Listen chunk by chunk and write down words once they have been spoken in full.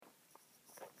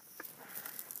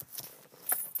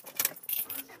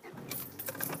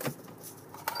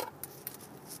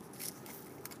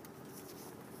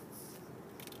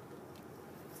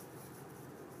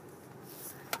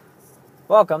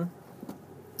Welcome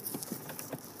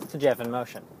to Jeff in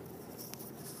Motion.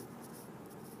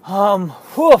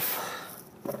 Woof.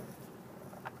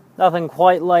 Nothing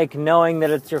quite like knowing that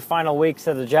it's your final weeks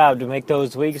at the job to make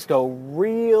those weeks go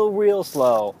real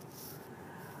slow.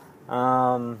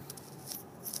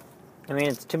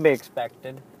 It's to be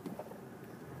expected,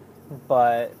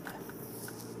 but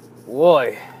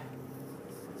boy,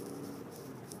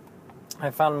 I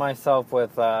found myself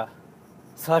with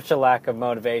such a lack of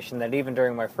motivation that even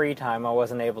during my free time I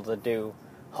wasn't able to do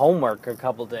homework a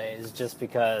couple days just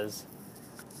because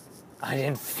I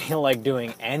didn't feel like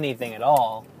doing anything at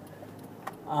all.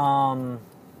 I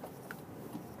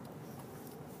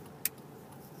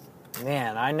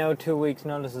know 2 weeks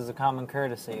notice is a common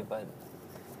courtesy, but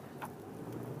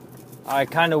I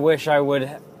kind of wish I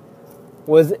was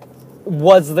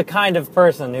the kind of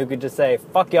person who could just say,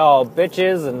 fuck y'all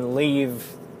bitches, and leave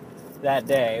that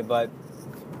day, but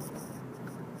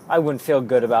I wouldn't feel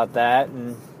good about that,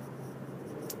 and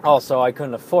also I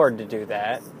couldn't afford to do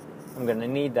that. I'm going to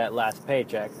need that last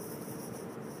paycheck.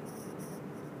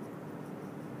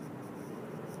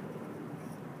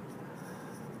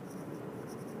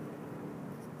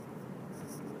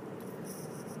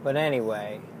 But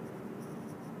anyway,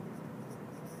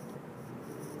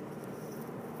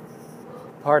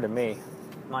 pardon me,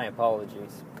 my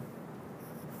apologies.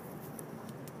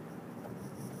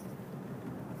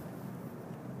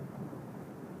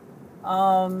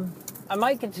 I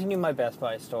might continue my Best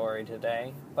Buy story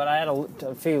today, but I had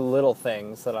a few little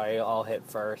things that I'll hit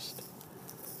first.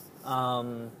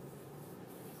 I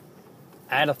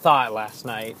had a thought last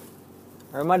night,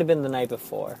 or it might have been the night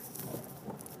before.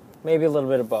 Maybe a little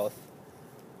bit of both.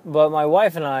 But my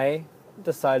wife and I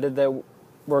decided that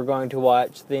we're going to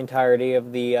watch the entirety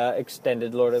of the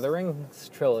extended Lord of the Rings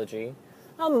trilogy.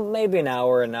 Maybe an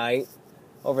hour a night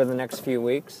over the next few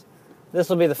weeks. This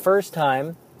will be the first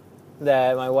time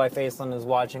that my wife Aislinn is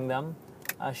watching them.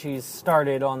 She's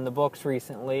started on the books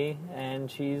recently, and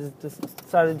she's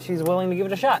decided she's willing to give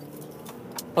it a shot,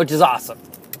 which is awesome,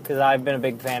 because I've been a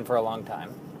big fan for a long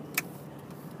time.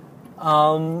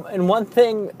 And one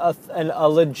thing, a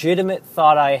legitimate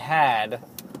thought I had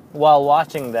while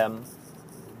watching them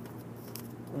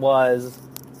was,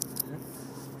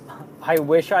 I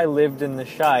wish I lived in the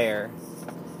Shire.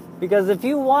 Because if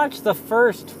you watch the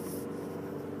first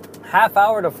half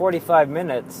hour to 45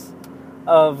 minutes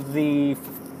of the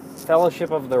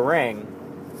Fellowship of the Ring,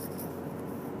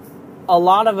 a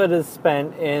lot of it is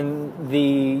spent in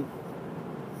the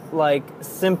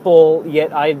simple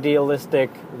yet idealistic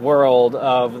world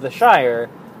of the Shire,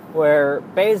 where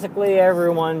basically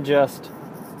everyone just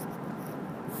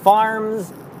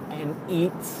farms and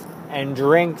eats and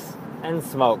drinks and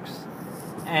smokes.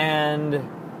 And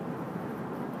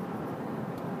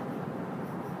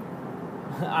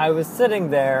I was sitting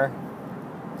there,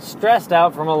 stressed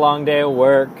out from a long day of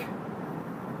work,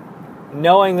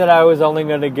 knowing that I was only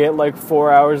going to get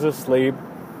 4 hours of sleep,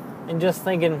 and just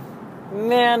thinking,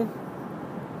 man,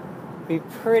 it'd be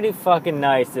pretty fucking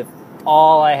nice if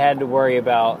all I had to worry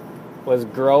about was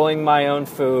growing my own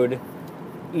food,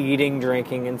 eating,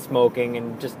 drinking, and smoking,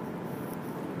 and just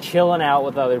chilling out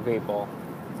with other people.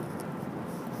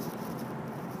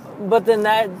 But then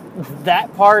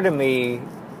that part of me,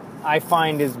 I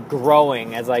find, is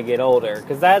growing as I get older,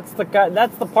 because that's the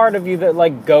part of you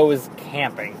that goes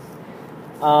camping.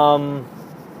 The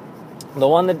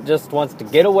one that just wants to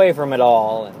get away from it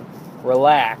all and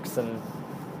relax. And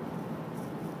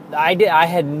I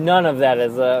had none of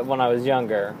that when I was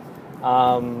younger.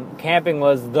 Camping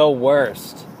was the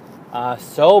worst.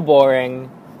 So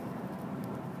boring.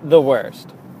 The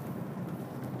worst.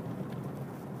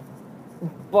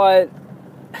 But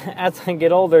as I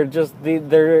get older,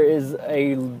 there is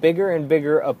a bigger and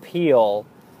bigger appeal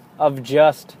of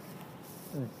just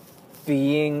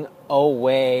being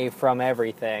away from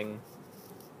everything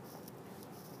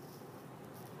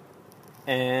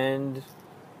and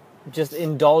just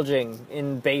indulging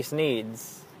in base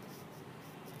needs.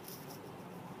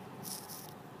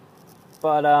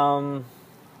 But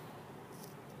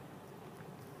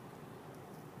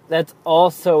that's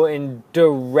also in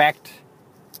direct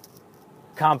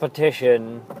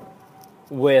competition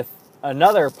with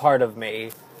another part of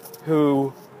me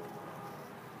who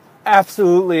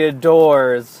absolutely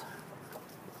adores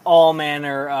all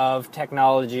manner of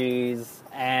technologies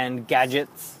and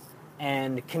gadgets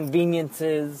and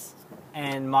conveniences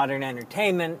and modern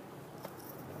entertainment.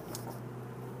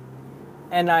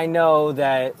 And I know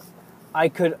that I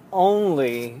could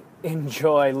only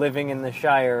enjoy living in the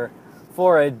Shire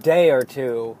for a day or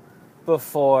two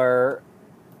before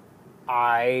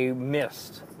I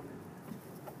missed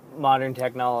modern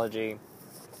technology.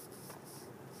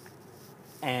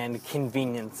 and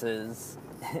conveniences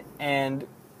and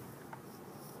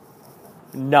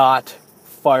not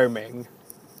farming.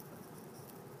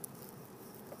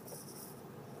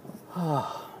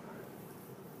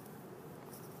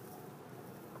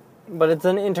 But it's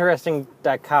an interesting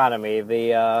dichotomy.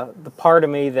 The part of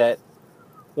me that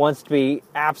wants to be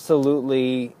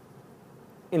absolutely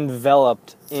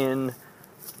enveloped in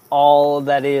all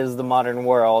that is the modern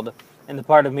world, and the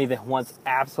part of me that wants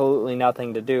absolutely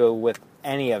nothing to do with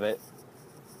any of it.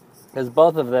 Because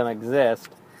both of them exist.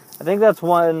 I think that's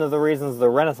one of the reasons the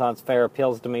Renaissance Fair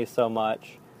appeals to me so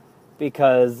much.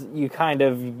 Because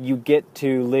you get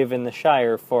to live in the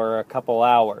Shire for a couple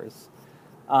hours.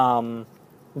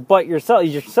 But your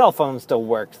cell phone still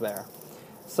works there.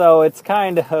 So it's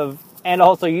kind of... And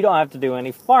also you don't have to do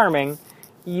any farming.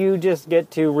 You just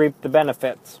get to reap the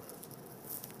benefits.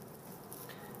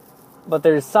 But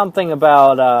there's something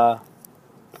about,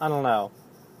 I don't know.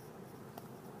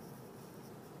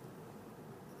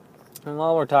 And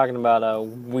while we're talking about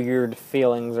weird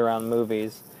feelings around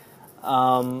movies,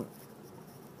 I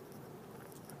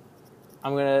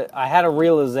had a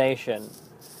realization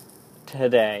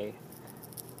today,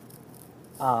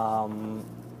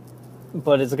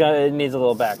 but it needs a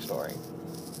little backstory.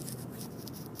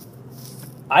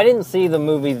 I didn't see the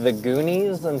movie The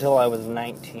Goonies until I was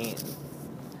 19.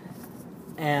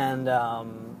 And,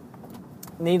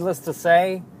 needless to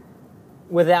say,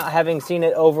 without having seen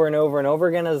it over and over and over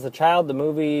again as a child, the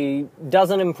movie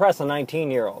doesn't impress a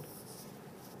 19-year-old.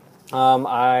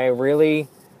 I really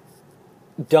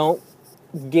don't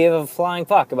give a flying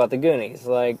fuck about the Goonies.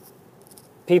 Like,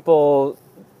 people,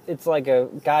 it's like a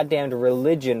goddamned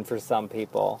religion for some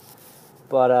people.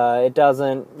 But it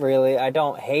doesn't really, I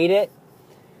don't hate it,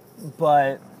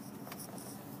 but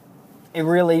it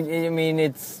really, I mean,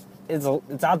 it's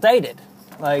outdated.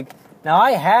 Like, now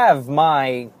I have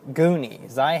my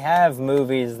Goonies. I have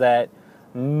movies that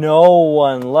no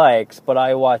one likes, but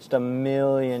I watched a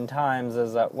million times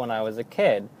when I was a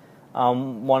kid.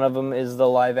 One of them is the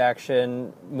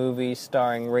live-action movie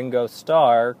starring Ringo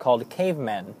Starr called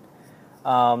Cavemen,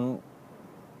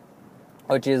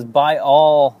 which is, by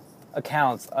all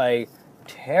accounts, a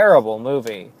terrible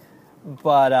movie.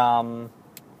 But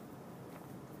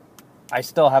I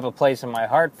still have a place in my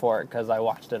heart for it because I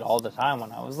watched it all the time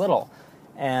when I was little.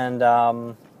 And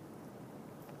I'm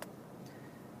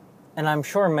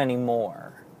sure many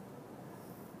more.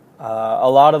 A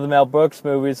lot of the Mel Brooks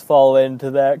movies fall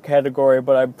into that category,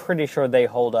 but I'm pretty sure they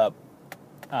hold up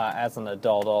as an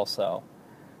adult also.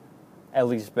 At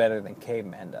least better than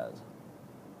Caveman does.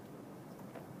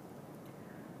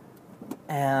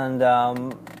 And,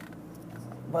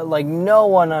 but, like, no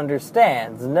one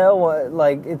understands. No one,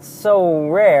 like, it's so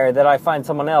rare that I find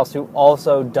someone else who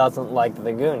also doesn't like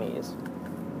the Goonies.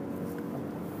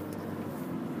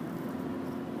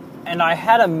 And I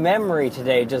had a memory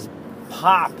today just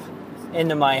pop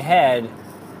into my head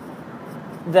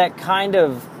that kind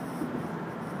of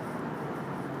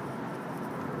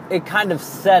it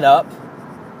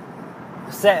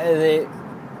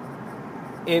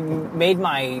made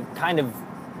my kind of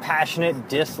passionate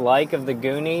dislike of the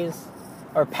Goonies,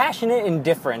 or passionate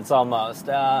indifference almost.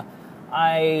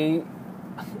 I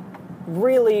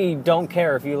really don't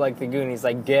care if you like the Goonies,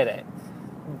 I get it.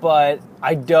 But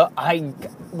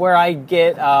where I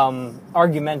get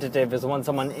argumentative is when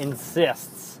someone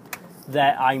insists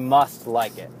that I must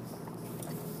like it.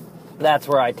 That's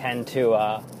where I tend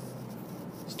to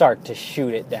start to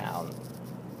shoot it down.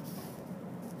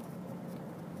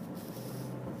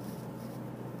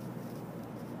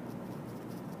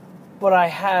 But I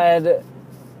had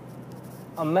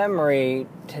a memory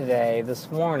today,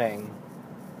 this morning,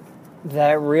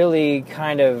 that really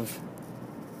kind of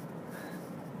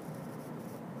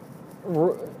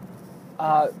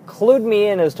clued me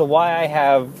in as to why I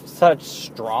have such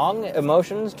strong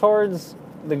emotions towards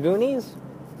the Goonies.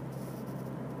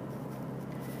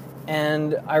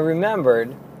 And I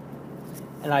remembered,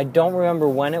 and I don't remember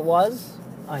when it was.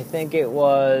 I think it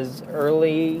was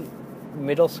early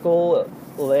middle school,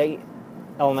 late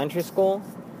elementary school,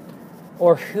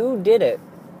 or who did it.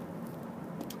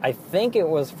 I think it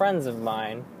was friends of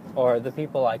mine, or the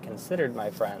people I considered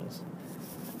my friends.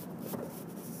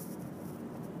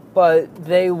 But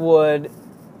they would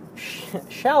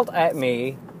shout at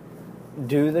me,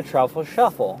 do the truffle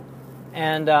shuffle.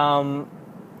 And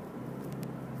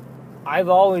I've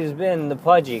always been the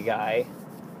pudgy guy.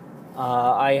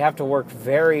 I have to work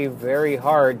very, very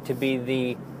hard to be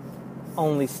the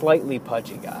only slightly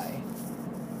pudgy guy.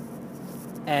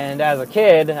 And as a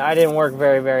kid, I didn't work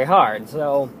very, very hard.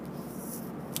 So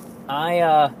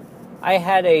I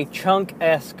had a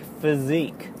chunk-esque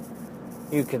physique.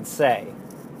 you could say.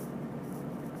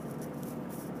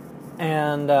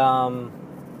 And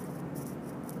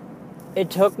it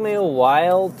took me a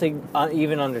while to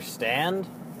even understand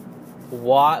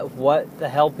what the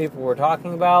hell people were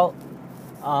talking about,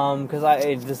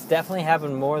 because this definitely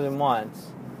happened more than once.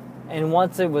 And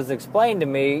once it was explained to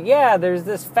me, yeah, there's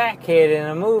this fat kid in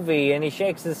a movie, and he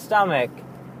shakes his stomach.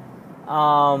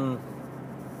 And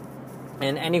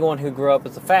anyone who grew up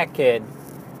as a fat kid,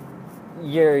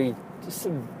 your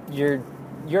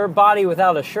body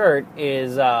without a shirt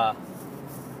is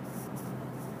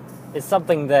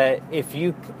something that if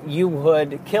you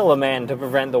would kill a man to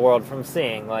prevent the world from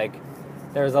seeing. Like,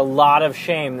 there's a lot of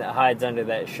shame that hides under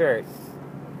that shirt.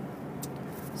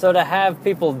 So to have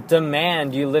people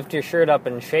demand you lift your shirt up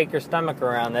and shake your stomach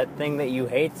around, that thing that you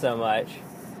hate so much,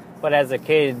 but as a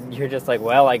kid, you're just like,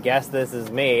 well, I guess this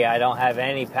is me. I don't have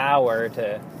any power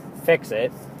to fix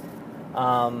it.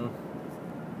 And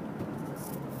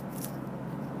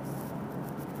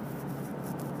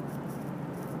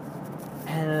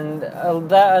I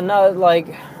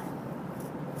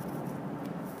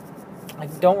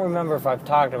don't remember if I've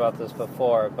talked about this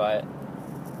before, but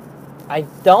I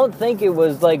don't think it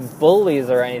was like bullies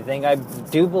or anything. I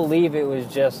do believe it was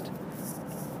just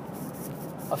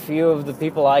a few of the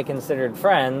people I considered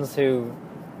friends who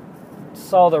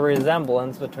saw the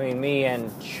resemblance between me and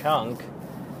Chunk,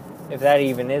 if that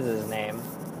even is his name.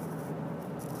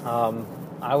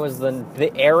 I was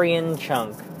the Aryan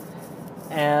Chunk,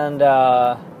 and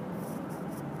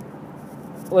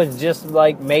was just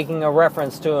like making a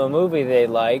reference to a movie they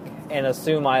like and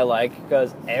assume I like,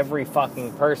 because every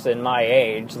fucking person my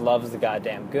age loves the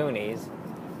goddamn Goonies.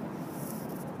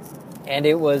 And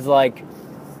it was like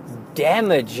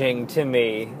damaging to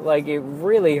me. Like, it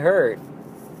really hurt.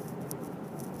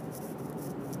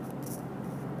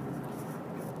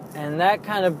 And that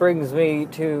kind of brings me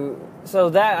to, so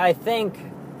that I think,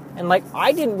 and like,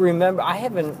 I didn't remember, I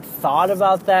haven't thought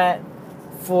about that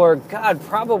for, God,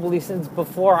 probably since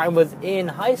before I was in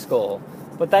high school.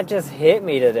 But that just hit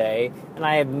me today, and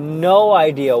I have no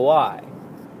idea why.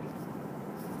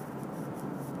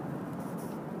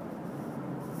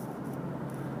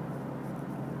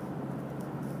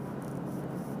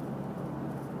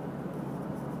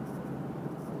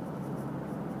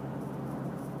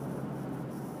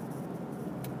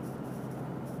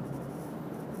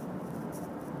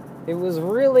 It was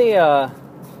really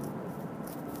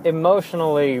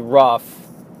emotionally rough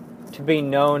to be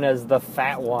known as the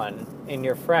fat one in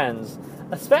your friends,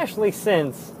 especially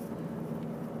since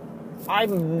I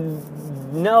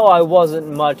know I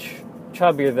wasn't much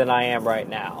chubbier than I am right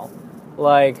now.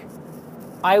 Like,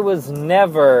 I was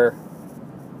never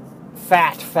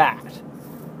fat.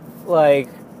 Like,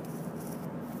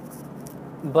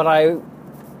 but I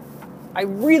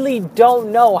really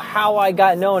don't know how I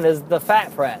got known as the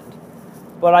fat friend,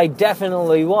 but I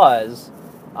definitely was.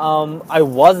 I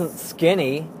wasn't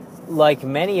skinny like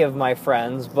many of my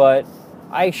friends, but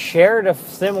I shared a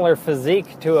similar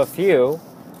physique to a few,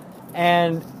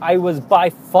 and I was by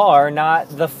far not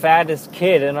the fattest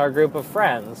kid in our group of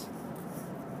friends.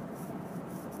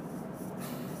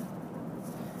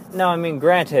 Now, I mean,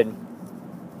 granted,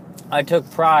 I took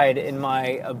pride in my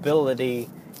ability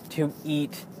to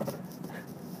eat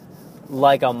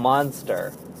like a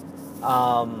monster.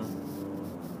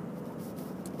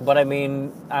 But I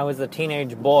mean, I was a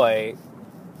teenage boy.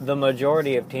 The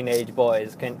majority of teenage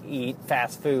boys can eat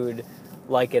fast food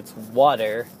like it's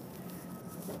water.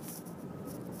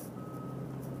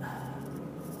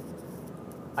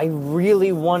 I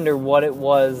really wonder what it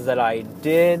was that I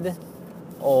did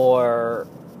or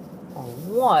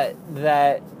what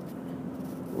that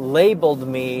labeled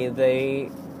me the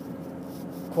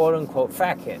quote-unquote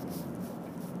fat kid.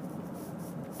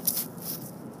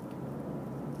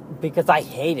 Because I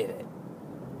hated it.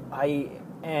 I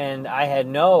had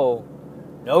no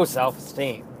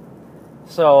self-esteem.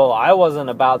 So I wasn't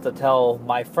about to tell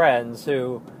my friends,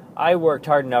 who I worked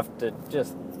hard enough to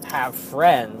just have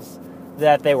friends,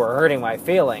 that they were hurting my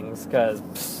feelings, because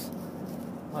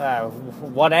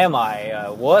what am I,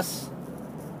 a wuss?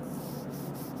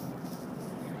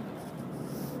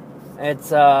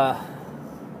 It's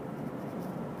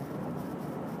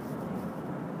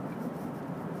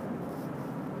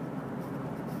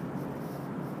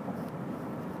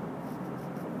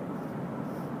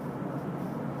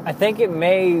I think it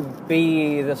may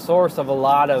be the source of a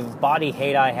lot of body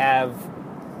hate I have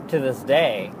to this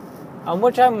day,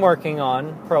 which I'm working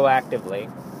on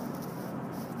proactively.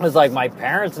 It's like, my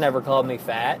parents never called me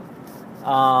fat.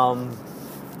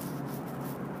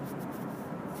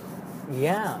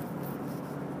 Yeah.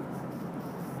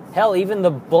 Hell, even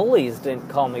the bullies didn't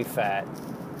call me fat.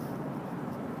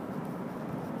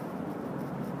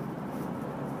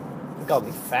 They called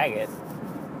me faggot.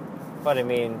 But I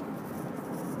mean,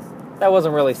 that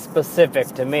wasn't really specific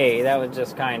to me. That was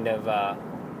just kind of a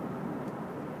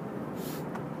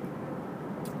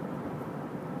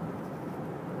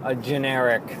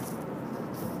generic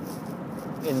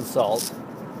insult.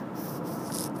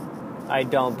 I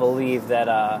don't believe that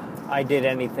I did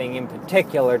anything in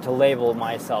particular to label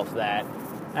myself that.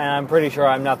 And I'm pretty sure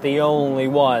I'm not the only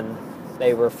one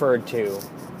they referred to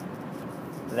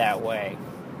that way.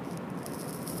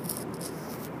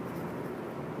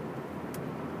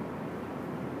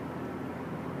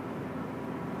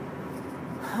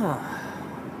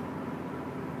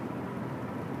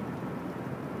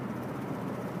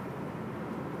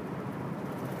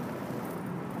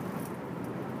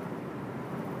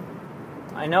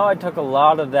 I know I took a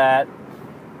lot of that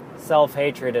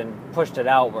self-hatred and pushed it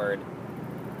outward.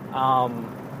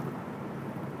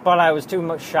 But I was too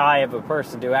much shy of a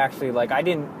person to actually, I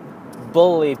didn't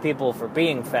bully people for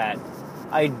being fat.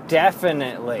 I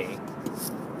definitely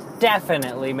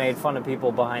made fun of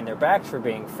people behind their backs for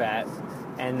being fat.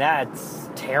 And that's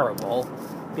terrible,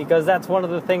 because that's one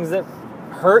of the things that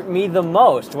hurt me the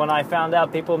most when I found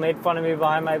out people made fun of me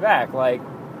behind my back.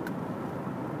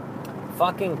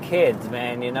 Fucking kids,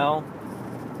 man,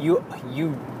 you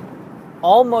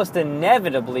almost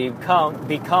inevitably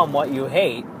become what you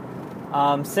hate,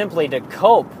 simply to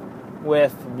cope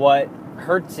with what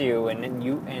hurts you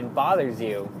and bothers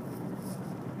you.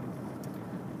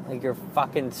 You're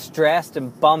fucking stressed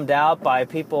and bummed out by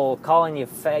people calling you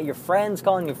fat, your friends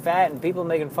calling you fat, and people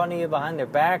making fun of you behind their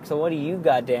back. So what do you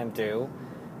goddamn do?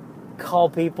 Call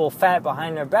people fat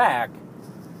behind their back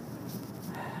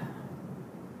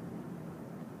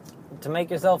to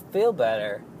make yourself feel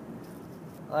better.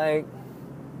 I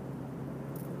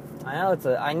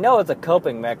know it's a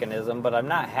coping mechanism, but I'm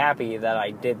not happy that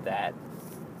I did that.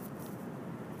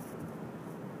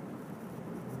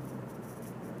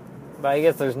 But I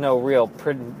guess there's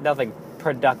nothing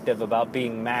productive about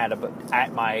being mad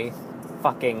at my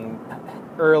fucking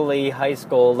early high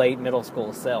school, late middle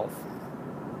school self.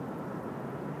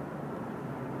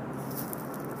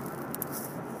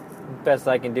 Best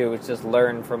I can do is just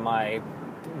learn from my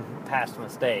past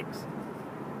mistakes.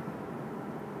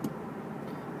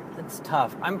 It's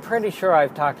tough. I'm pretty sure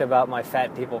I've talked about my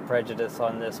fat people prejudice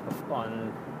on this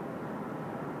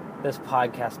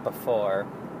podcast before.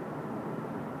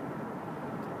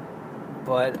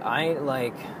 But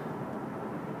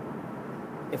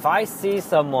if I see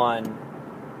someone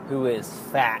who is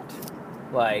fat,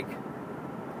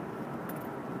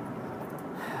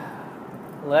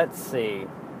 let's see.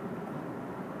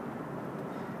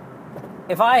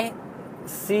 If I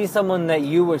see someone that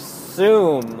you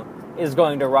assume is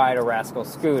going to ride a rascal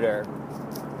scooter,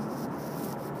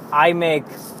 I make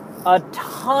a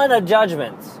ton of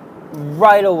judgments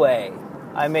right away.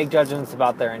 I make judgments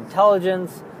about their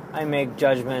intelligence. I make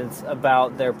judgments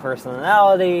about their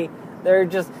personality. There are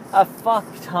just a fuck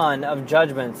ton of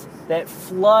judgments that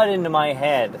flood into my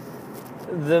head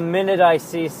the minute I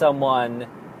see someone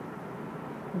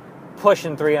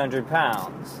pushing 300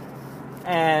 pounds.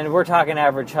 And we're talking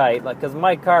average height, because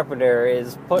Mike Carpenter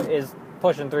is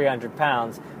pushing 300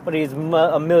 pounds, but he's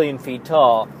a million feet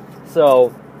tall.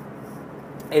 So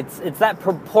it's that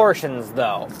proportions,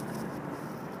 though.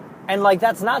 And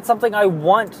that's not something I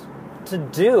want to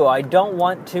do. I don't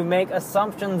want to make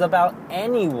assumptions about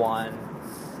anyone.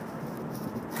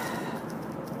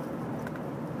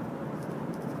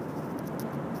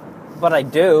 But I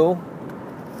do.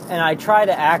 And I try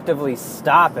to actively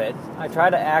stop it. I try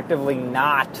to actively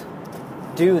not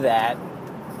do that.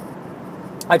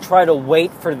 I try to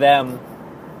wait for them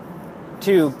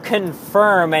to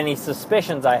confirm any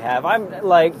suspicions I have.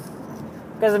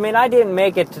 Because I didn't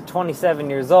make it to 27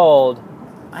 years old.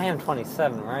 I am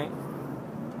 27, right?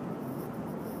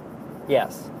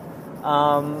 Yes.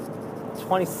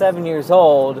 27 years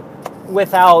old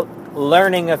without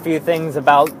learning a few things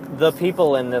about the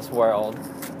people in this world.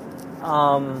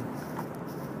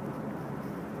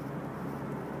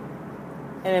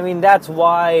 And that's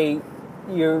why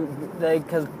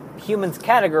because humans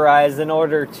categorize in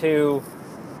order to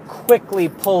quickly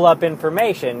pull up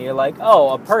information. You're like,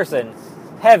 oh, a person,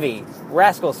 heavy,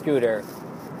 rascal scooter.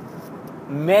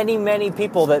 Many, many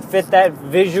people that fit that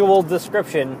visual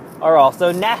description are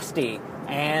also nasty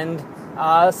and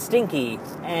stinky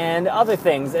and other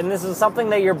things. And this is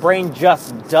something that your brain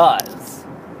just does.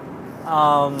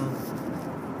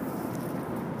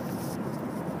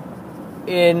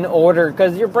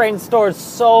 Because your brain stores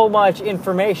so much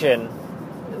information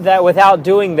that without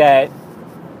doing that,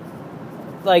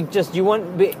 like, just, you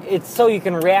wouldn't be, it's so you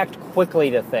can react quickly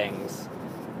to things.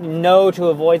 Know to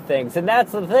avoid things. And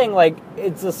that's the thing, like,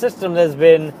 it's a system that's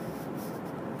been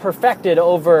perfected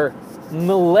over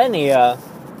millennia.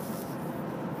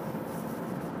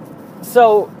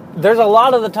 So, there's a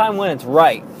lot of the time when it's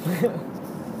right.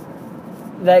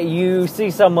 That you see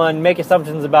someone, make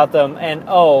assumptions about them, and,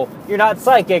 oh, you're not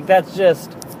psychic, that's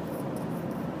just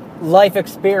life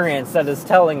experience that is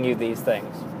telling you these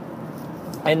things.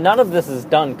 And none of this is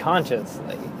done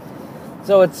consciously.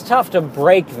 So it's tough to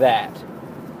break that.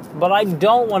 But I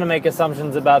don't want to make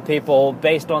assumptions about people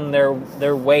based on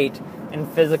their weight and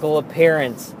physical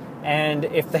appearance, and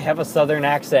if they have a southern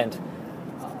accent.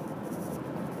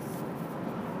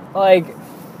 Like,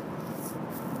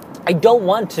 I don't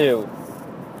want to.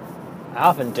 I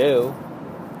often do.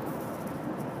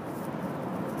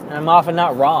 And I'm often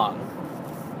not wrong.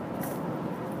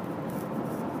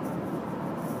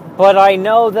 But I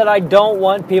know that I don't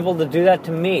want people to do that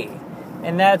to me.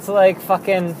 And that's like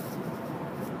fucking...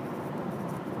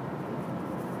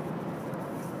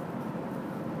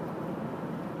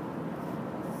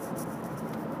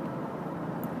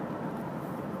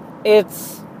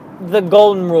 It's the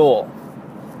golden rule.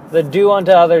 The do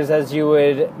unto others as you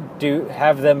would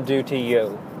have them do to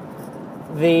you.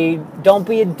 The don't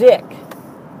be a dick.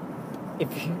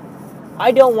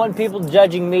 I don't want people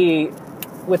judging me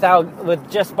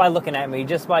just by looking at me,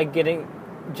 without getting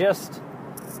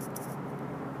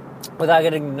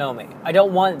to know me. I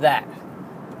don't want that.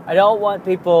 I don't want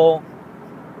people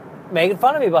making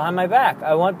fun of me behind my back.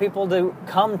 I want people to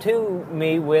come to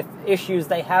me with issues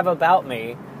they have about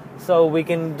me so we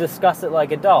can discuss it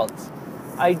like adults.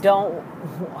 I don't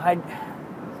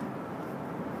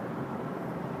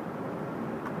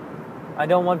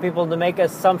want people to make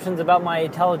assumptions about my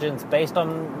intelligence based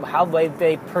on how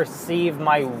they perceive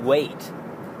my weight.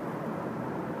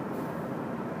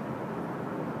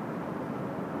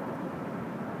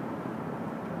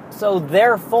 So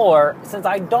therefore, since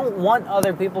I don't want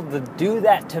other people to do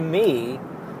that to me,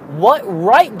 what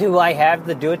right do I have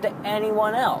to do it to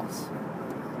anyone else?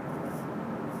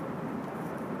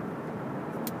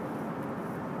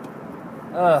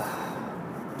 Ugh.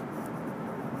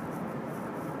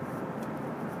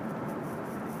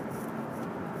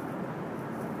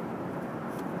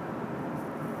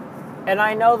 And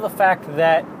I know the fact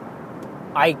that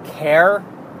I care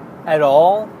at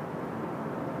all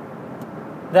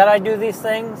that I do these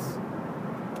things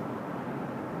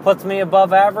puts me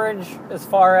above average as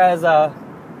far as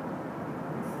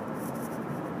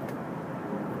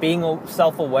being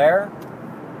self-aware,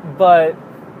 but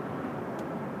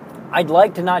I'd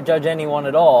like to not judge anyone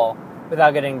at all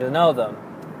without getting to know them.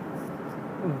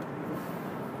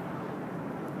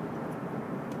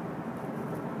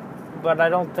 But I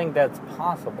don't think that's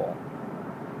possible.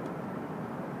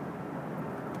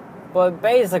 But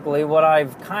basically what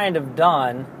I've kind of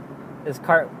done is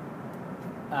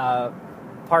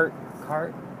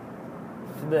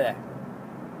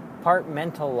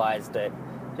compartmentalized it.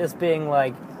 Just being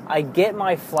like, I get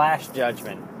my flash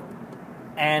judgment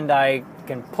and I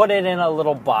can put it in a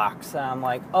little box. And I'm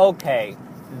like, okay,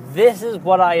 this is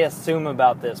what I assume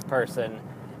about this person.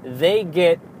 They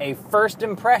get a first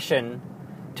impression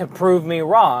to prove me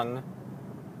wrong.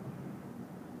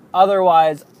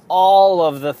 Otherwise, all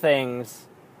of the things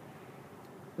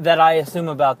that I assume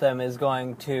about them is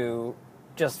going to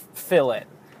just fill it.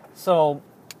 So,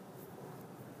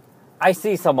 I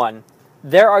see someone.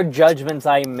 There are judgments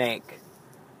I make.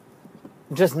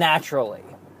 Just naturally.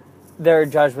 There are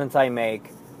judgments I make.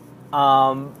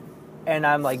 And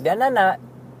I'm like,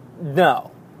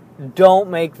 no. Don't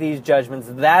make these judgments.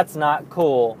 That's not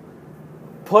cool.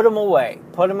 Put them away.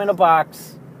 Put them in a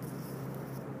box.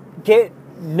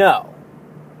 No.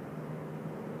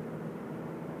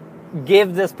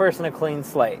 Give this person a clean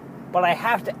slate. But I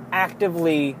have to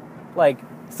actively,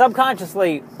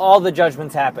 subconsciously, all the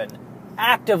judgments happen.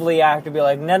 Actively, I have to be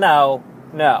like, no.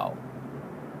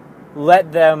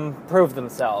 Let them prove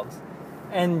themselves.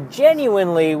 And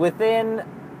genuinely,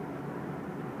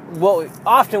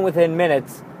 often within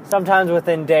minutes, sometimes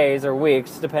within days or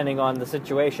weeks, depending on the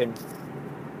situation,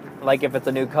 like if it's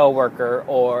a new coworker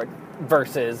or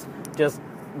versus just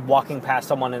walking past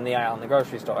someone in the aisle in the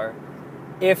grocery store,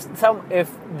 if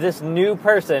this new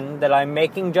person that I'm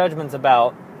making judgments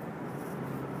about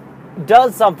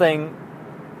does something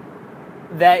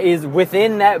that is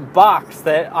within that box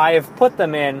that I have put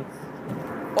them in,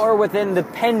 or within the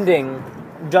pending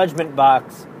judgment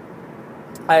box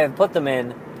I have put them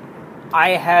in, I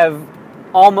have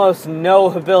almost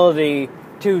no ability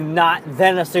to not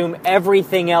then assume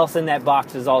everything else in that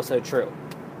box is also true.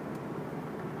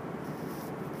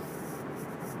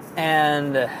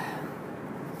 And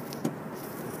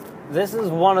this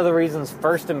is one of the reasons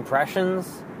first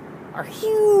impressions are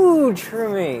huge for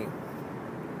me.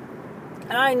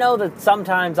 And I know that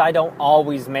sometimes I don't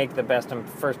always make the best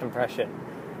first impression.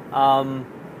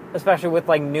 Especially with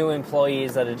like new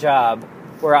employees at a job,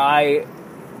 where I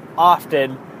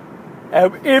often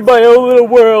am in my own little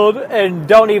world and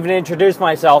don't even introduce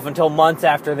myself until months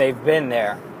after they've been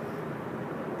there.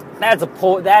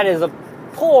 That is a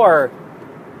poor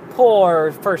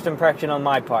first impression on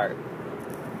my part.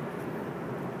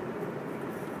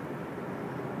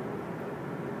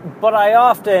 But I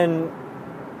often,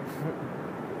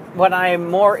 when I'm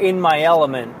more in my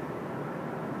element,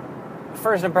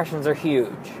 first impressions are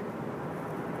huge.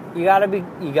 You gotta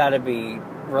be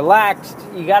relaxed.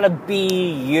 You gotta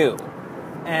be you.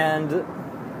 And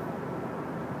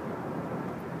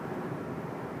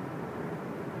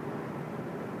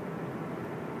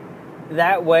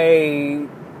that way,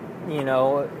 you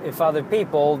know, if other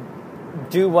people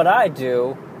do what I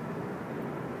do,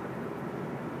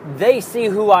 they see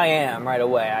who I am right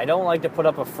away. I don't like to put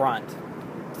up a front.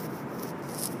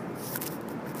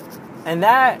 And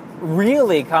that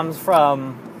really comes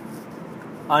from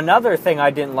another thing I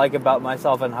didn't like about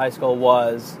myself in high school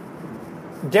was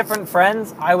different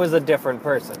friends. I was a different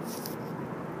person.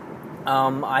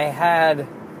 I had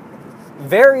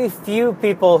very few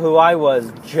people who I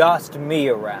was just me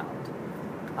around.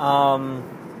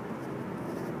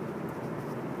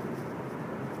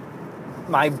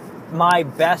 My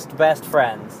best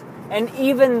friends. And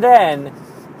even then,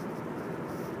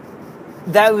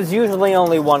 that was usually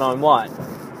only one-on-one.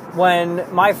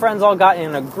 When my friends all got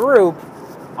in a group,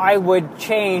 I would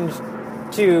change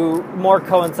to more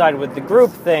coincide with the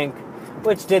group think,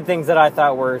 which did things that I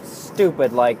thought were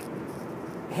stupid, like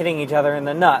hitting each other in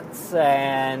the nuts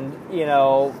and, you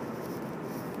know,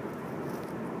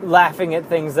 laughing at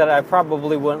things that I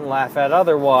probably wouldn't laugh at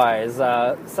otherwise.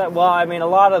 A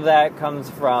lot of that comes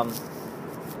from,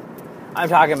 I'm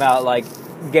talking about like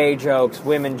gay jokes,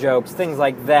 women jokes, things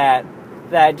like that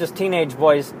just teenage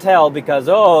boys tell because,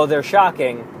 oh, they're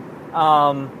shocking.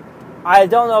 I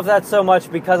don't know if that's so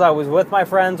much because I was with my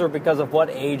friends or because of what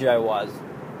age I was.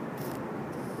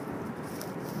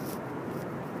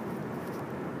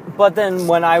 But then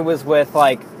when I was with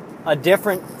like a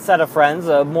different set of friends,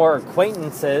 more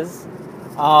acquaintances,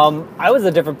 I was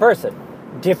a different person.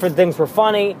 Different things were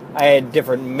funny. I had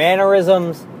different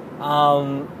mannerisms.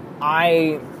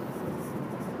 I've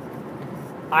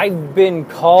been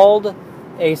called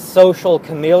a social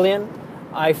chameleon.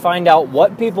 I find out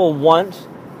what people want,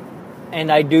 and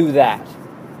I do that.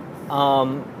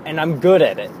 And I'm good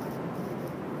at it.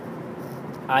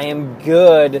 I am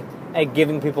good at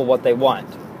giving people what they want.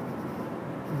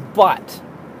 But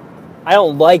I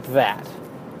don't like that.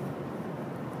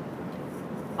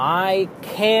 I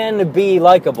can be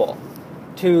likable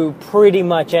to pretty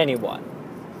much anyone.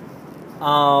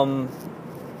 But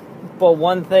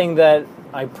one thing that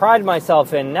I pride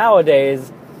myself in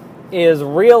nowadays is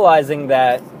realizing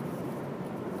that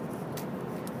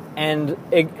and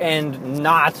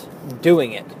not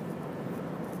doing it.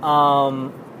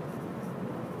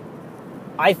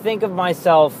 I think of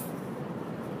myself,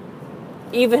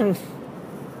 even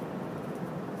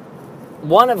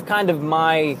one of kind of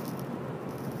my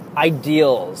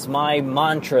ideals, my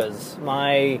mantras,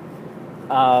 my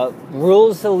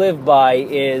rules to live by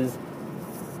is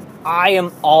I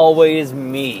am always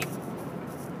me.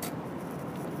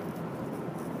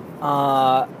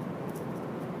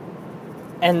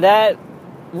 And that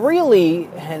really,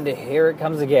 and here it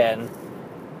comes again,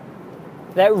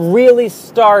 that really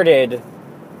started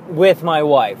with my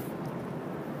wife.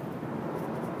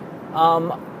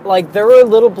 Like, there were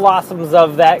little blossoms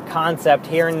of that concept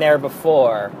here and there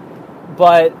before,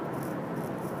 but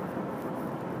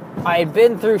I had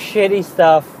been through shitty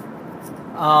stuff.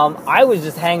 I was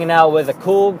just hanging out with a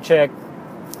cool chick.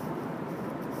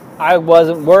 I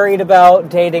wasn't worried about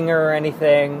dating her or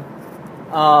anything.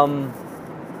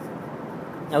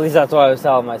 At least that's what I was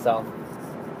telling myself.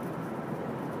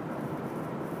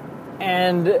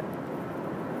 And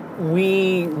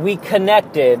we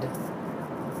connected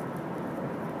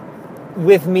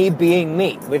with me being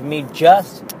me, with me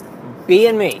just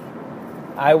being me.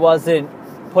 I wasn't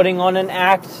putting on an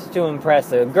act to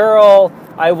impress a girl.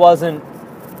 I wasn't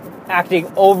acting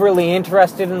overly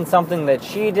interested in something that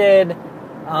she did.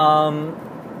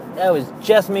 That was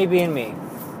just me being me.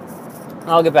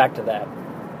 I'll get back to that.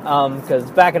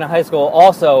 Because back in high school,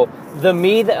 also, the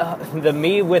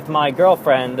me with my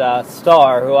girlfriend,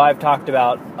 Star, who I've talked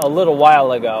about a little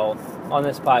while ago on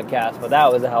this podcast, but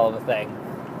that was a hell of a thing.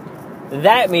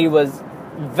 That me was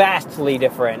vastly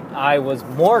different. I was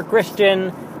more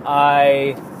Christian.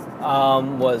 I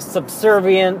was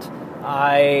subservient.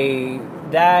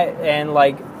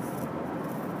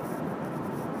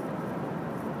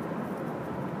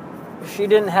 She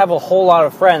didn't have a whole lot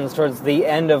of friends towards the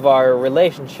end of our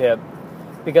relationship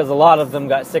because a lot of them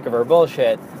got sick of her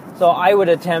bullshit. So I would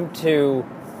attempt to,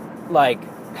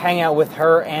 hang out with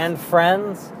her and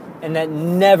friends, and that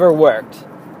never worked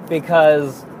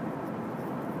because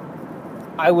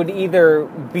I would either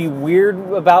be weird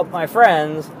about my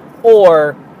friends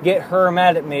or get her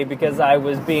mad at me because I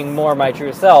was being more my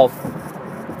true self.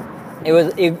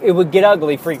 It would get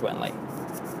ugly frequently.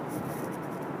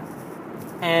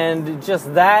 And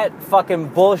just that fucking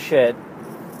bullshit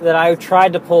that I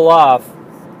tried to pull off,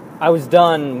 I was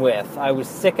done with. I was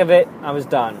sick of it. I was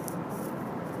done.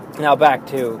 Now back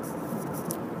to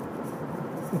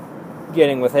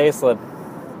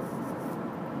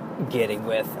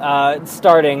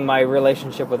starting my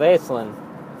relationship with Aislinn.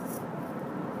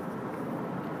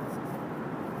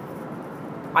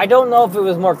 I don't know if it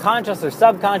was more conscious or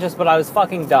subconscious, but I was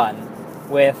fucking done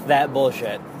with that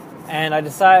bullshit. And I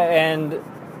decided, and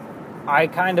I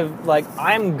kind of,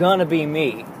 I'm gonna be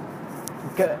me.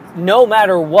 No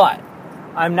matter what.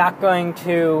 I'm not going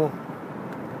to,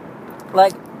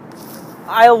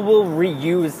 I will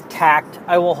reuse tact.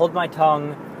 I will hold my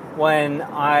tongue when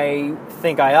I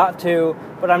think I ought to,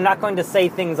 but I'm not going to say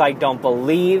things I don't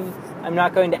believe. I'm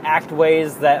not going to act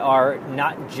ways that are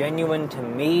not genuine to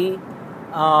me.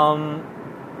 I'm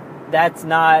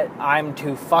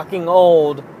too fucking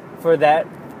old for that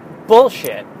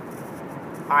bullshit.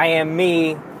 I am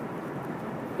me.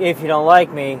 If you don't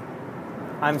like me,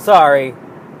 I'm sorry,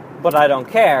 but I don't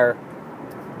care.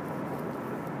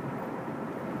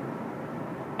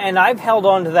 And I've held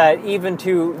on to that even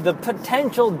to the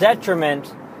potential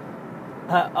detriment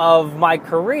of my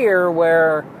career,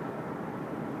 where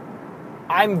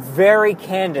I'm very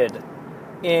candid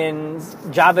in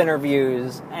job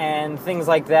interviews and things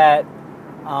like that.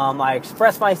 I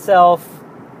express myself.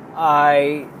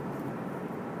 I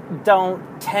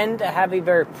don't tend to have a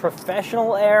very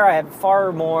professional air. I have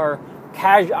far more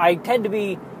casual. I tend to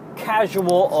be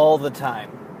casual all the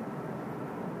time.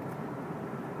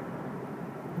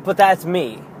 But that's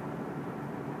me.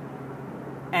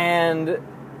 And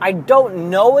I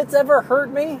don't know it's ever hurt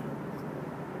me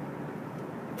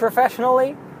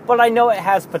professionally, but I know it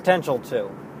has potential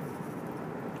to.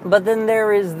 But then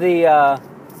there is the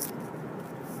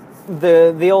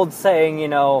old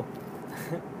saying,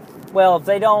 well, if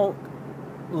they don't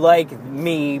like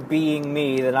me being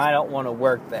me, then I don't want to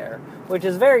work there, which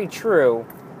is very true.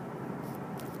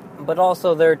 But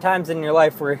also there are times in your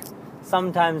life where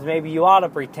sometimes maybe you ought to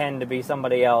pretend to be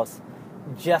somebody else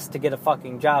just to get a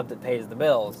fucking job that pays the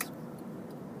bills.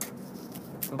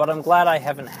 But I'm glad I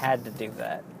haven't had to do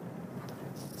that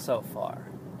so far.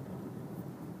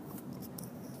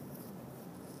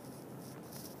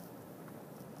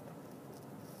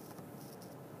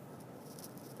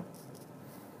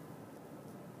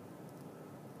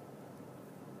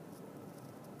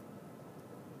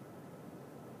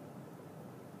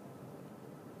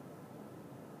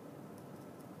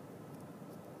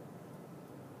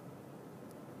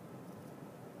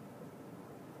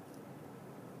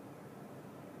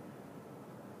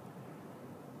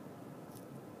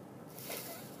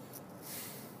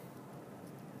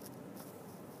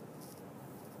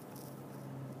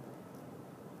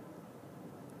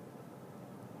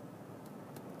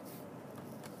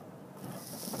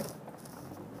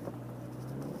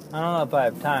 I don't know if I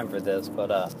have time for this,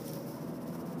 but I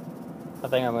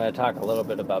think I'm going to talk a little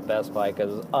bit about Best Buy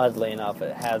because, oddly enough,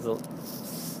 it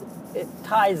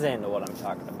ties into what I'm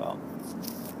talking about.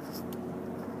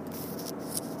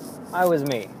 I was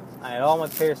me. I had all my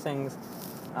piercings.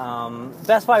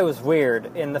 Best Buy was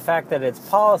weird in the fact that its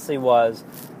policy was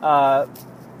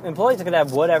employees could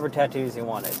have whatever tattoos you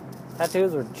wanted.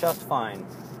 Tattoos were just fine,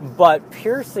 but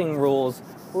piercing rules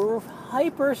were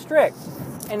hyper strict.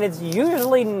 And it's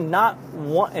usually not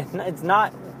one. It's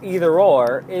not either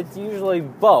or. It's usually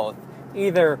both.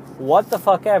 Either what the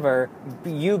fuck ever,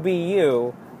 you be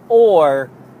you, or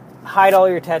hide all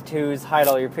your tattoos, hide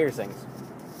all your piercings.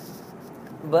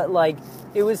 But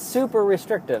it was super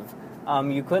restrictive.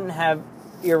 You couldn't have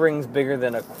earrings bigger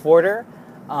than a quarter.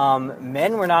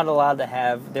 Men were not allowed to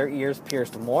have their ears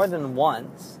pierced more than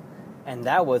once, and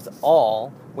that was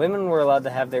all. Women were allowed to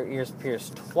have their ears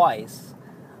pierced twice.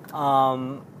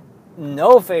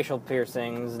 No facial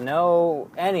piercings, no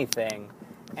anything.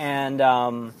 And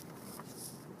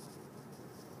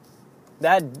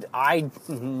that I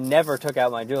never took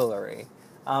out my jewelry.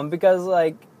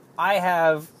 Because I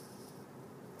have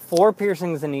 4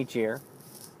 piercings in each ear.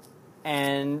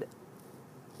 And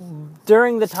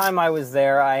during the time I was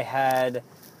there, I had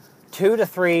 2 to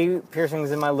 3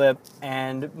 piercings in my lip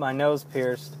and my nose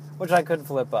pierced, which I could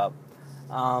flip up.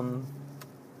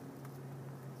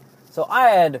 So I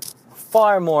had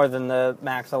far more than the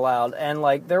max allowed. And,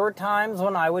 like, there were times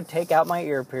when I would take out my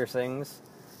ear piercings,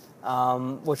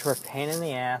 which were a pain in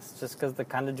the ass just because the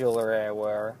kind of jewelry I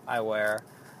wear.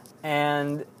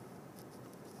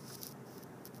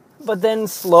 But then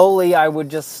slowly I would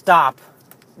just stop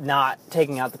not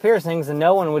taking out the piercings, and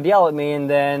no one would yell at me, and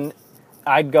then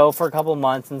I'd go for a couple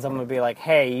months, and someone would be like,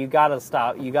 hey, you gotta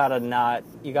stop, you gotta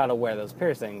wear those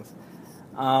piercings,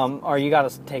 or you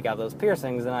gotta take out those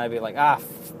piercings, and I'd be like,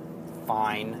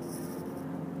 fine.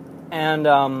 And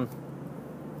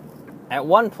at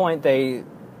one point they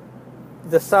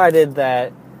decided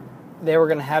that they were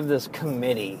gonna have this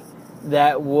committee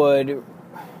that would,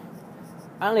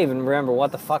 I don't even remember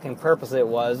what the fucking purpose it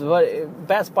was, but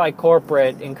Best Buy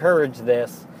Corporate encouraged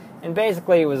this. And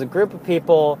basically it was a group of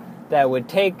people that would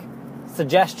take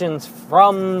suggestions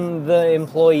from the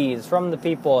employees, from the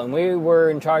people, and we were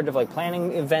in charge of, like,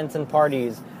 planning events and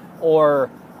parties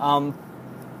or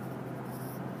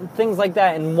things like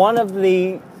that. And one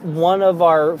of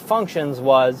our functions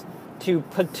was to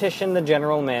petition the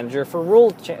general manager for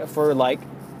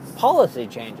policy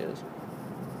changes.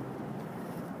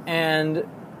 And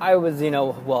I was,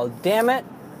 well, damn it.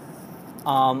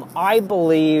 I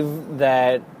believe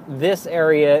that this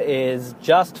area is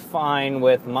just fine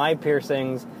with my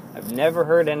piercings. I've never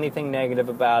heard anything negative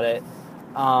about it.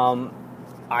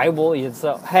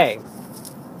 Hey,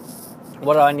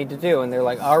 what do I need to do? And they're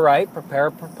like, all right, prepare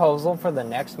a proposal for the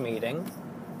next meeting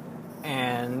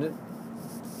and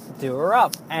do her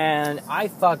up. And I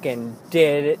fucking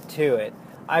did it to it.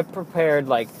 I prepared,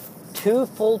 like, 2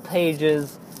 full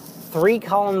pages, 3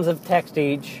 columns of text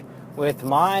each, with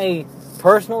my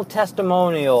personal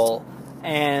testimonial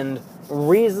and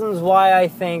reasons why I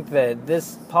think that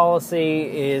this policy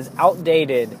is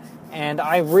outdated. And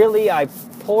I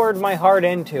poured my heart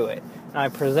into it. And I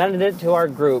presented it to our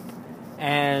group.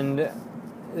 And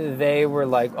they were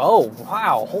like, oh,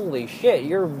 wow, holy shit,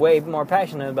 you're way more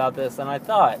passionate about this than I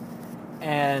thought.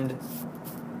 And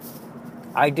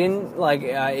I didn't,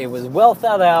 it was well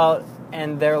thought out.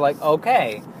 And they're like,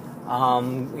 okay.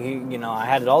 I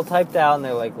had it all typed out, and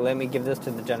they're like, let me give this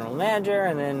to the general manager,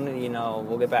 and then,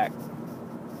 we'll get back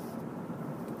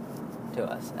to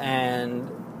us. And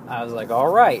I was like,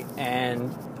 all right.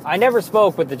 And I never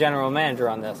spoke with the general manager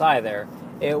on this either.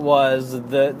 It was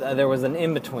there was an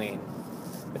in-between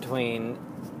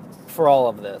for all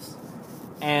of this.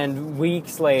 And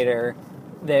weeks later,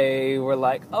 they were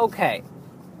like, okay,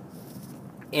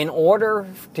 in order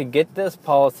to get this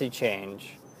policy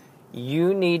change,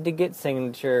 you need to get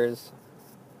signatures.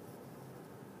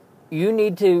 You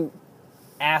need to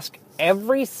ask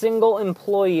every single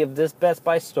employee of this Best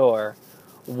Buy store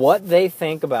what they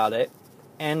think about it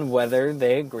and whether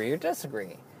they agree or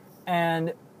disagree.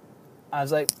 And I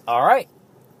was like, all right,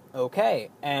 okay.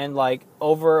 And,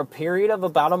 over a period of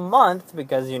about a month,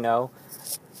 because,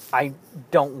 I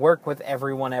don't work with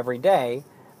everyone every day,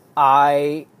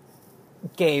 I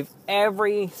gave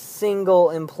every single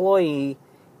employee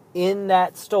in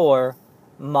that store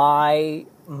my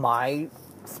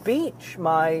speech,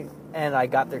 and I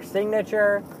got their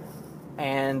signature,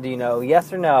 and,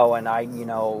 yes or no, and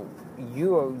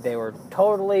they were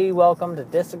totally welcome to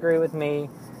disagree with me,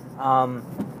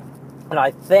 and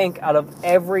I think out of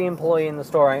every employee in the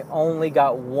store, I only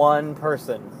got one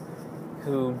person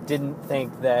who didn't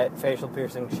think that facial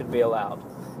piercing should be allowed,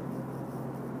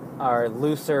 or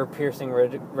looser piercing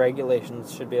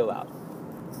regulations should be allowed.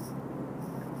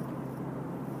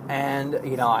 And,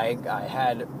 I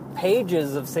had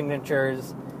pages of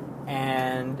signatures,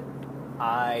 and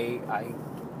I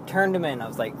turned them in. I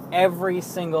was like, every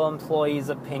single employee's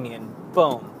opinion,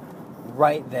 boom,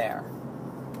 right there.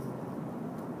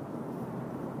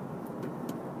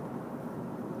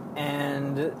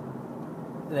 And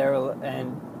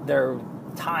their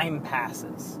time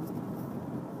passes.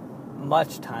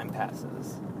 Much time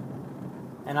passes.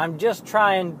 And I'm just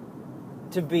trying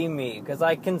to be me, because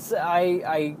I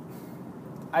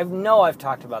know I've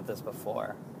talked about this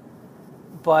before,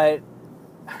 but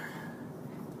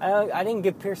I didn't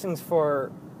get piercings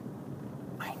for,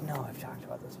 I know I've talked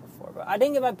about this before, but I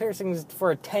didn't get my piercings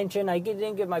for attention. I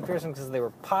didn't get my piercings because they were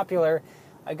popular.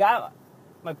 I got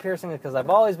my piercings because I've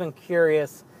always been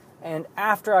curious, and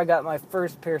after I got my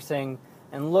first piercing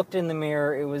and looked in the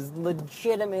mirror, it was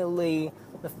legitimately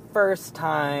the first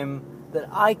time that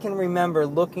I can remember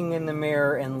looking in the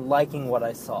mirror and liking what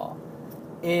I saw.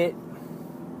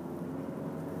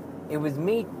 It was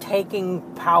me taking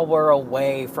power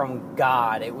away from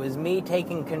God. It was me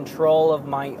taking control of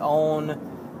my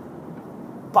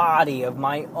own body, of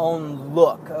my own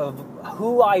look, of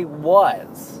who I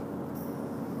was.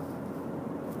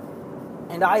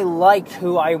 And I liked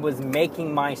who I was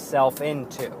making myself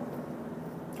into.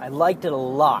 I liked it a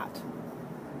lot.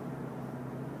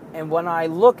 And when I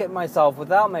look at myself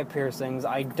without my piercings,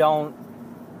 I don't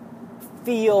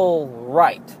feel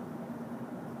right.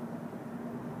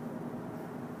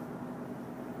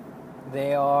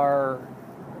 They are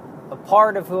a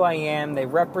part of who I am. They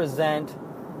represent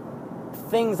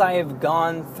things I have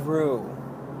gone through.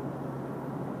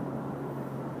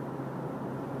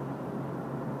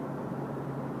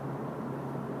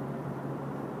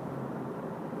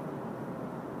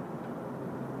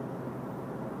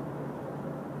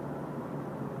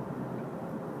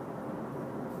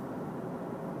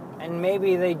 And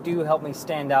maybe they do help me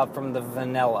stand out from the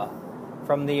vanilla,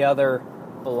 from the other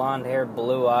blonde-haired,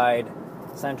 blue-eyed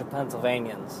Central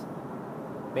Pennsylvanians.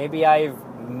 Maybe I've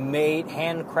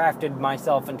handcrafted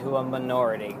myself into a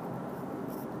minority.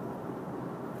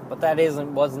 But that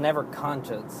was never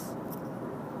conscious.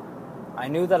 I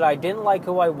knew that I didn't like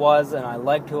who I was, and I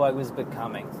liked who I was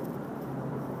becoming.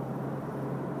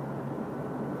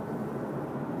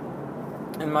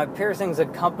 And my piercings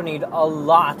accompanied a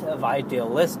lot of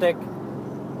idealistic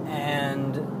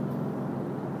and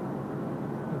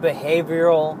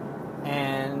behavioral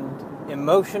and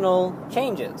emotional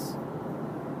changes.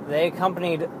 They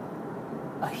accompanied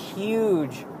a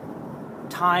huge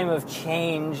time of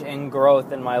change and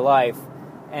growth in my life,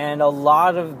 and a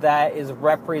lot of that is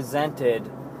represented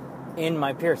in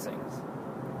my piercings.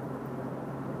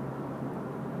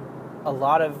 A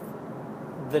lot of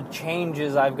the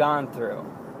changes I've gone through.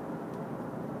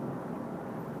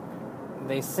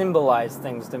 They symbolize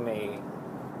things to me.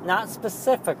 Not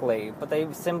specifically, but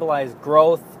they symbolize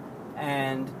growth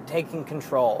and taking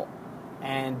control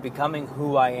and becoming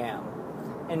who I am.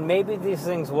 And maybe these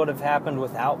things would have happened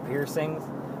without piercings,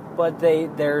 but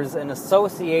there's an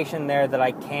association there that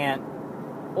I can't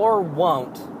or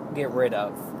won't get rid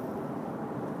of.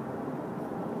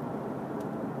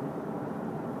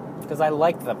 Because I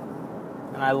like them,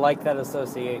 and I like that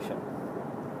association.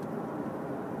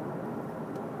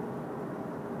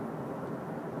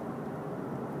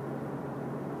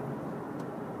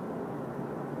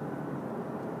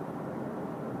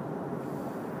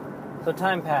 So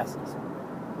time passes.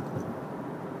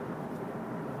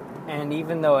 And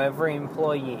even though every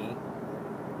employee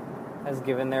has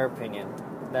given their opinion,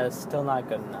 that is still not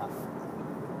good enough.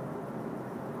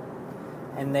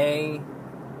 And they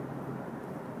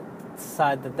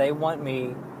decide that they want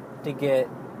me to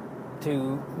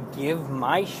give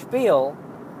my spiel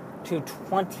to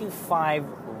 25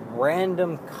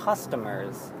 random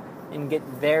customers and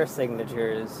get their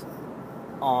signatures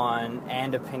on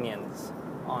and opinions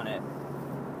on it.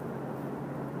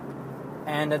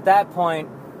 And at that point,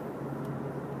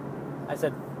 I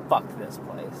said, fuck this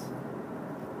place.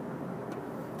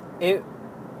 It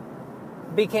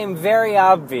became very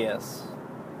obvious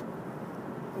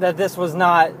that this was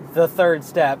not the third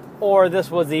step, or this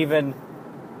was even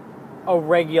a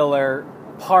regular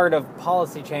part of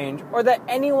policy change, or that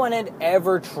anyone had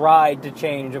ever tried to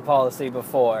change a policy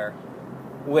before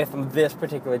with this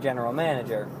particular general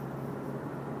manager.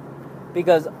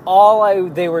 Because all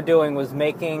they were doing was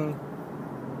making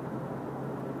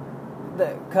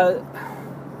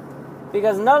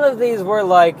because none of these were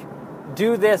like,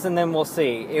 do this and then we'll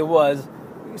see. It was,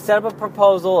 set up a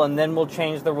proposal and then we'll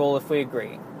change the rule if we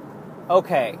agree.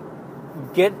 Okay,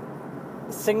 get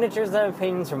signatures and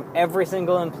opinions from every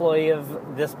single employee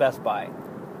of this Best Buy,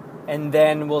 and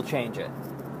then we'll change it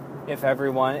if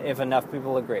enough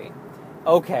people agree.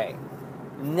 Okay,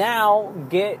 now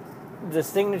get the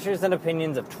signatures and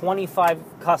opinions of 25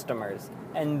 customers,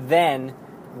 and then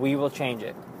we will change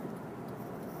it.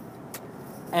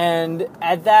 And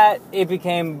at that, it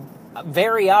became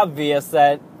very obvious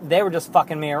that they were just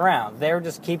fucking me around. They were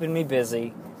just keeping me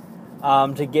busy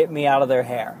to get me out of their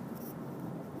hair.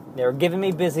 They were giving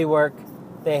me busy work.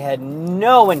 They had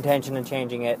no intention of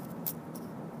changing it.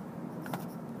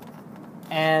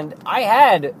 And I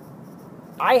had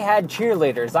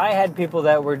cheerleaders. I had people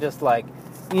that were just like,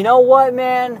 you know what,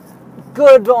 man?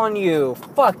 Good on you.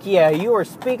 Fuck yeah, you were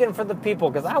speaking for the people,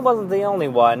 because I wasn't the only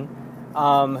one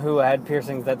who had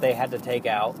piercings that they had to take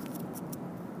out.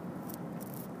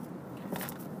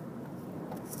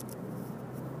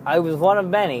 I was one of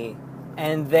many,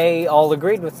 and they all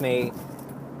agreed with me,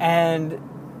 and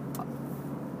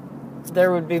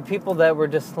there would be people that were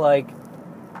just like,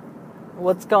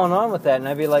 what's going on with that? And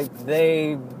I'd be like,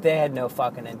 they had no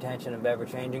fucking intention of ever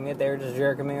changing it. They were just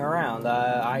jerking me around.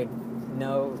 I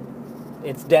know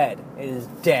it's dead. It is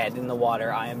dead in the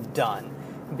water. I am done.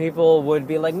 And people would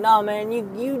be like, no, man,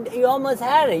 you almost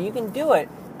had it. You can do it.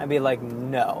 I'd be like,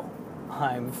 no,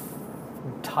 I'm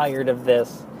tired of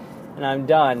this, and I'm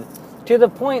done. To the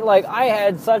point, like, I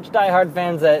had such diehard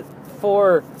fans that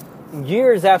for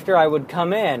years after I would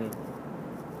come in,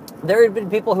 there had been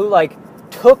people who, like,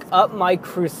 took up my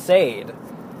crusade,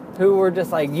 who were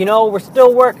just like, we're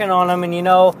still working on them, and,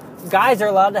 guys are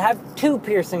allowed to have 2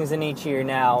 piercings in each ear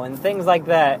now, and things like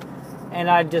that. And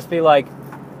I'd just be like,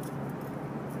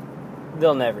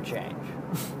 they'll never change.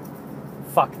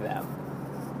 Fuck them.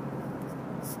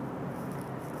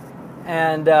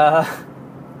 And, I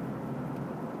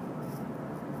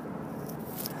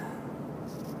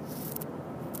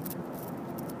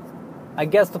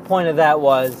guess the point of that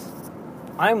was,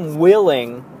 I'm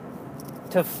willing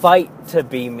to fight to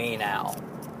be me now.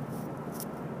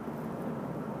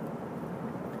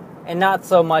 And not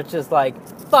so much as like,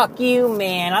 fuck you,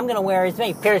 man, I'm gonna wear as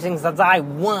many piercings as I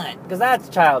want, because that's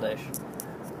childish.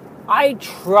 I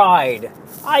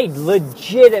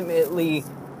legitimately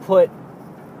put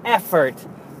effort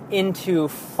into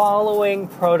following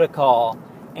protocol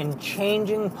and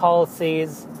changing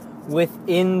policies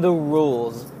within the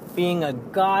rules, being a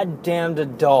goddamned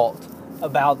adult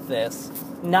about this,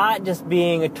 not just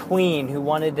being a tween who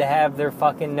wanted to have their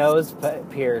fucking nose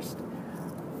pierced.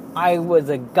 I was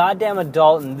a goddamn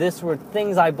adult, and this were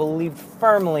things I believed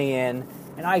firmly in,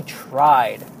 and I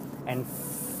tried and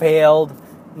failed,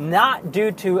 not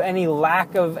due to any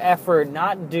lack of effort,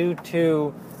 not due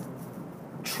to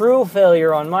true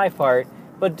failure on my part,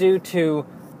 but due to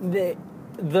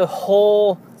the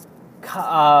whole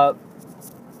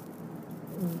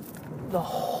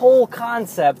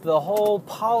concept, the whole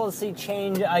policy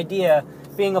change idea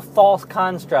being a false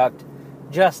construct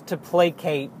just to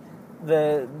placate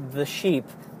the sheep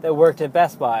that worked at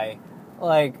Best Buy.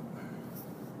 Like,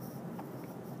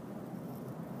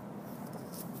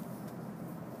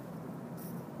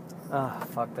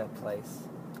 fuck that place.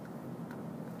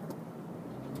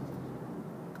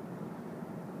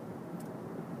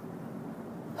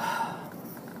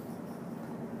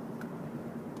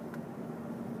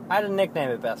 I had a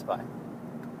nickname at Best Buy.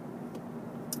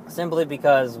 Simply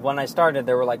because when I started,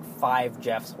 there were like 5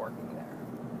 Jeffs working there.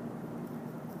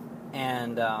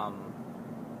 And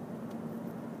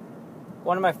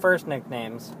one of my first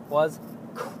nicknames was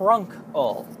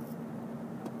Crunkle.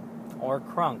 Or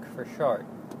Crunk for short.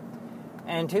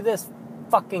 And to this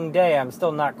fucking day, I'm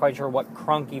still not quite sure what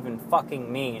crunk even fucking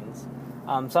means.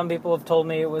 Some people have told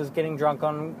me it was getting drunk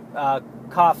on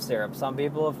cough syrup. Some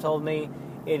people have told me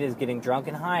it is getting drunk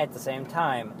and high at the same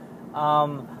time.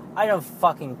 I don't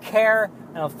fucking care.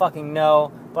 I don't fucking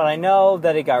know. But I know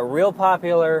that it got real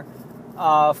popular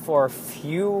for a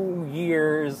few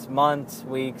years, months,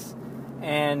 weeks.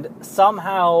 And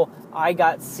somehow I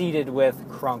got seated with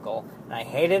Crunkle. And I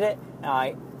hated it. And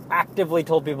I actively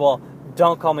told people,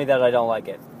 don't call me that, I don't like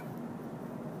it.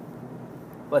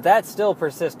 But that still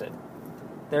persisted.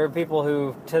 There are people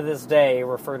who, to this day,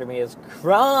 refer to me as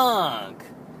Crunk.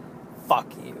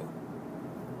 Fuck you.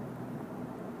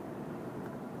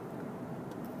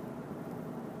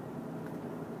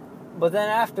 But then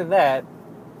after that,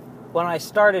 when I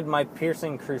started my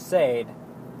piercing crusade,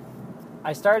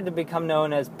 I started to become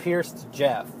known as Pierced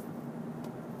Jeff.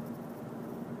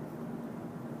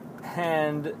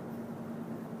 And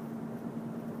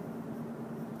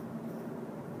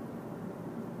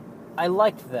I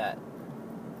liked that.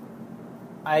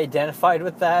 I identified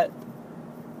with that.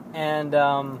 And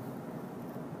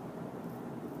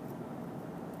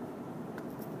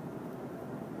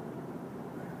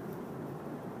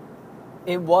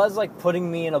it was like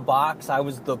putting me in a box. I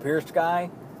was the pierced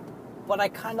guy. But I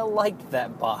kind of liked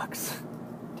that box,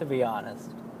 to be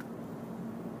honest.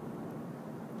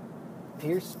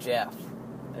 Pierced Jeff.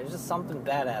 There's just something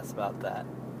badass about that.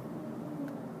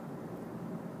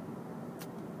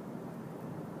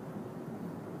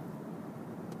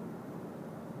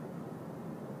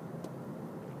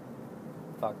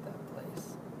 Fuck that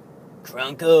place.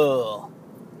 Crunkle!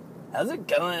 How's it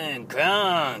going,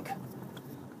 Crunk?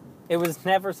 It was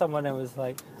never someone that was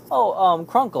like, oh,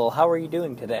 Crunkle, how are you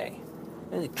doing today?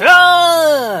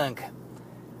 Crunk! I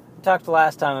talked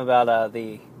last time about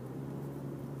the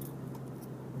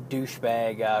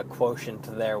douchebag quotient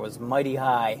there was mighty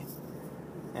high.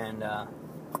 And,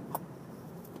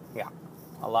 yeah,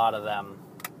 a lot of them.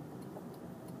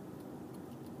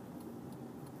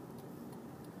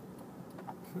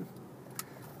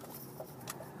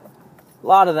 A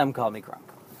lot of them call me Crunk.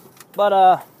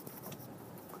 But,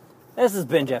 This has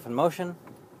been Jeff in Motion.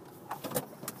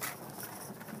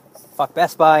 Fuck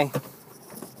Best Buy.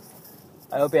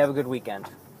 I hope you have a good weekend.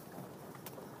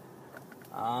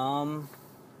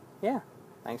 Yeah,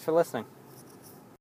 thanks for listening.